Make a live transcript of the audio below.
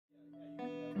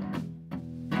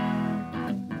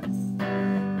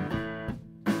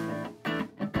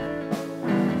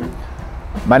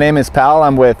My name is Pal.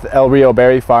 I'm with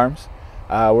Rio Farms.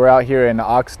 We're out here in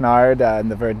Oxnard in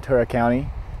the Ventura County,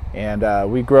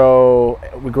 and we grow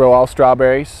all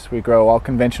strawberries. We grow all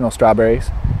conventional strawberries.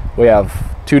 We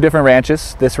have two different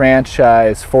ranches. This ranch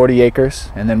is 40 acres,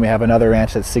 and then we have another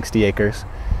ranch that's 60 acres.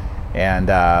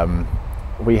 And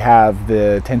we have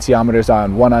the tensiometers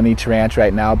on one on each ranch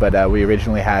right now, but we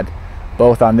originally had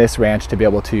both on this ranch to be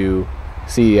able to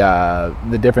see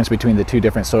the difference between the two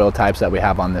different soil types that we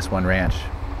have on this one ranch.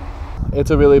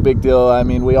 It's a really big deal. I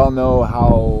mean, we all know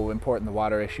how important the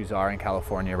water issues are in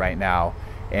California right now.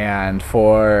 And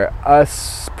for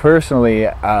us personally,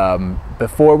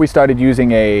 before we started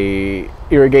using a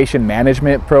irrigation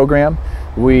management program,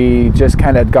 we just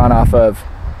kind of gone off of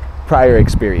prior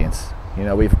experience. You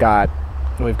know, we've got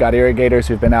irrigators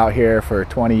who've been out here for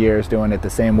 20 years doing it the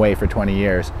same way for 20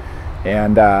 years.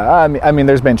 And I mean,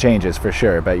 there's been changes for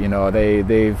sure, but you know,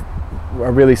 they've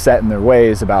are really set in their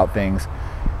ways about things.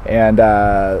 And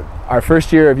our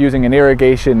first year of using an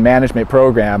irrigation management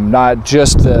program, not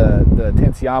just the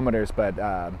tensiometers,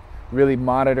 but really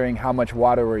monitoring how much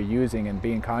water we're using and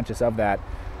being conscious of that,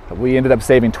 we ended up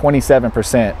saving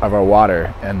 27% of our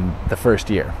water in the first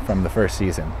year from the first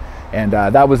season. And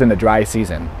that was in a dry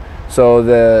season. So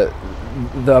the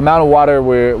amount of water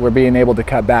we're being able to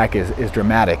cut back is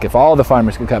dramatic. If all the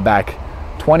farmers could cut back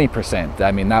 20%,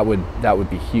 I mean, that would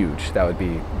be huge. That would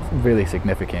be really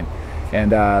significant.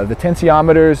 And the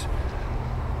tensiometers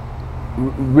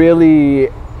really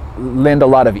lend a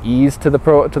lot of ease to the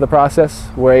process.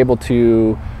 We're able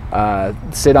to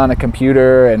sit on a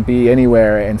computer and be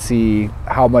anywhere and see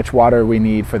how much water we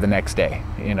need for the next day.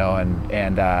 You know,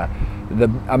 and the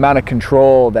amount of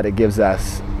control that it gives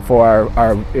us for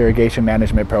our irrigation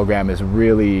management program is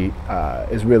really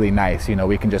nice. You know,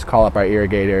 we can just call up our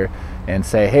irrigator and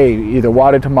say, hey, either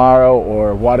water tomorrow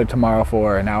or water tomorrow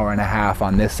for an hour and a half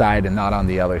on this side and not on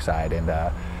the other side. And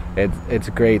it's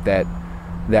great that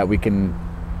we can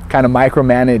kind of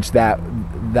micromanage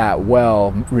that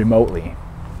well remotely.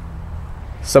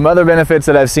 Some other benefits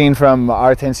that I've seen from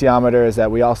our tensiometer is that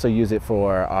we also use it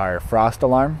for our frost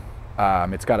alarm.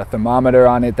 It's got a thermometer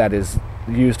on it that is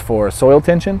used for soil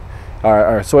tension,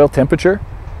 or soil temperature,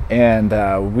 and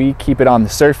we keep it on the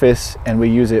surface and we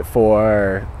use it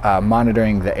for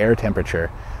monitoring the air temperature.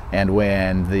 And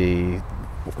when the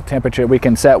temperature, we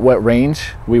can set what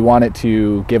range we want it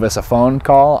to give us a phone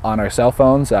call on our cell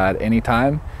phones at any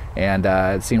time, and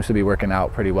it seems to be working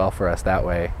out pretty well for us that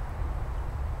way.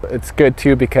 It's good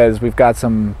too because we've got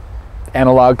some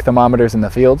analog thermometers in the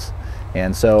fields,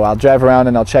 and so I'll drive around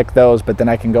and I'll check those, but then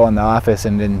I can go in the office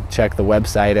and then check the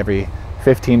website every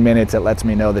 15 minutes. It lets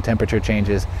me know the temperature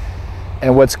changes.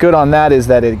 And what's good on that is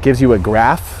that it gives you a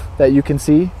graph that you can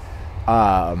see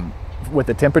with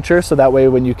the temperature, so that way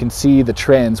when you can see the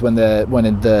trends, when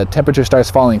the temperature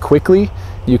starts falling quickly,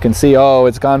 you can see, oh,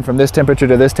 it's gone from this temperature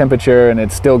to this temperature and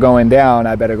it's still going down,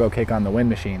 I better go kick on the wind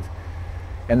machines.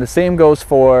 And the same goes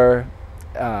for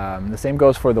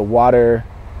the water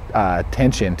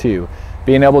tension too.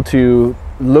 Being able to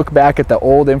look back at the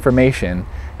old information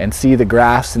and see the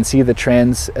graphs and see the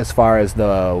trends as far as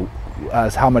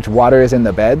how much water is in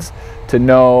the beds, to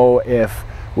know if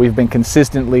we've been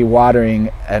consistently watering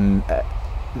an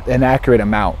accurate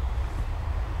amount.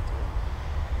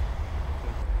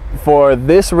 For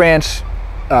this ranch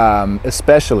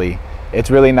especially, it's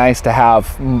really nice to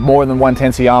have more than one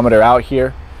tensiometer out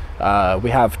here. We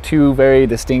have two very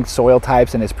distinct soil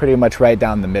types, and it's pretty much right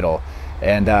down the middle.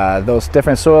 And those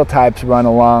different soil types run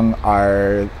along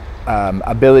our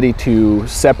ability to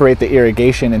separate the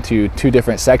irrigation into two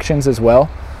different sections as well.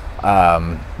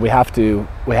 We have to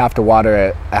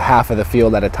water a half of the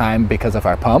field at a time because of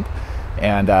our pump,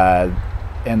 and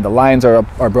the lines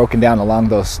are broken down along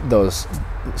those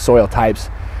soil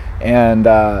types. And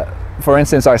for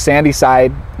instance, our sandy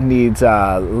side needs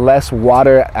less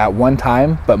water at one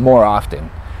time but more often,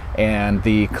 and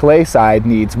the clay side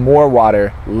needs more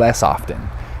water less often.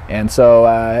 And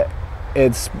so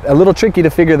it's a little tricky to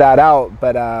figure that out,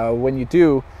 but when you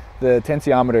do, the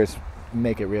tensiometers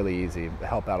make it really easy.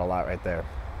 Help out a lot right there.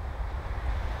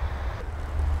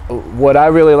 What I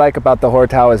really like about the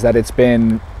Hortau is that it's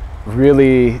been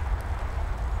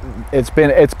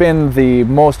the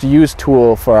most used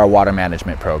tool for our water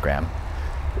management program.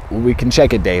 We can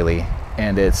check it daily,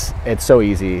 and it's so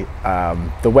easy.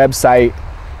 The website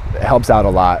helps out a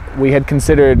lot. We had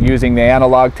considered using the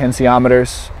analog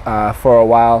tensiometers for a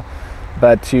while,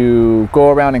 but to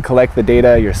go around and collect the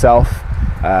data yourself,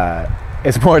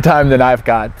 it's more time than I've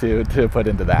got to put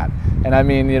into that. And I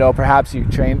mean, you know, perhaps you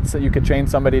could train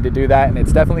somebody to do that, and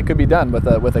it's definitely could be done with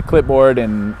a clipboard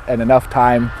and enough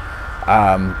time.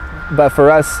 But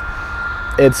for us,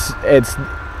 it's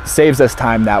saves us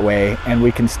time that way, and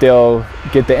we can still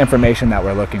get the information that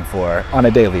we're looking for on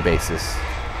a daily basis.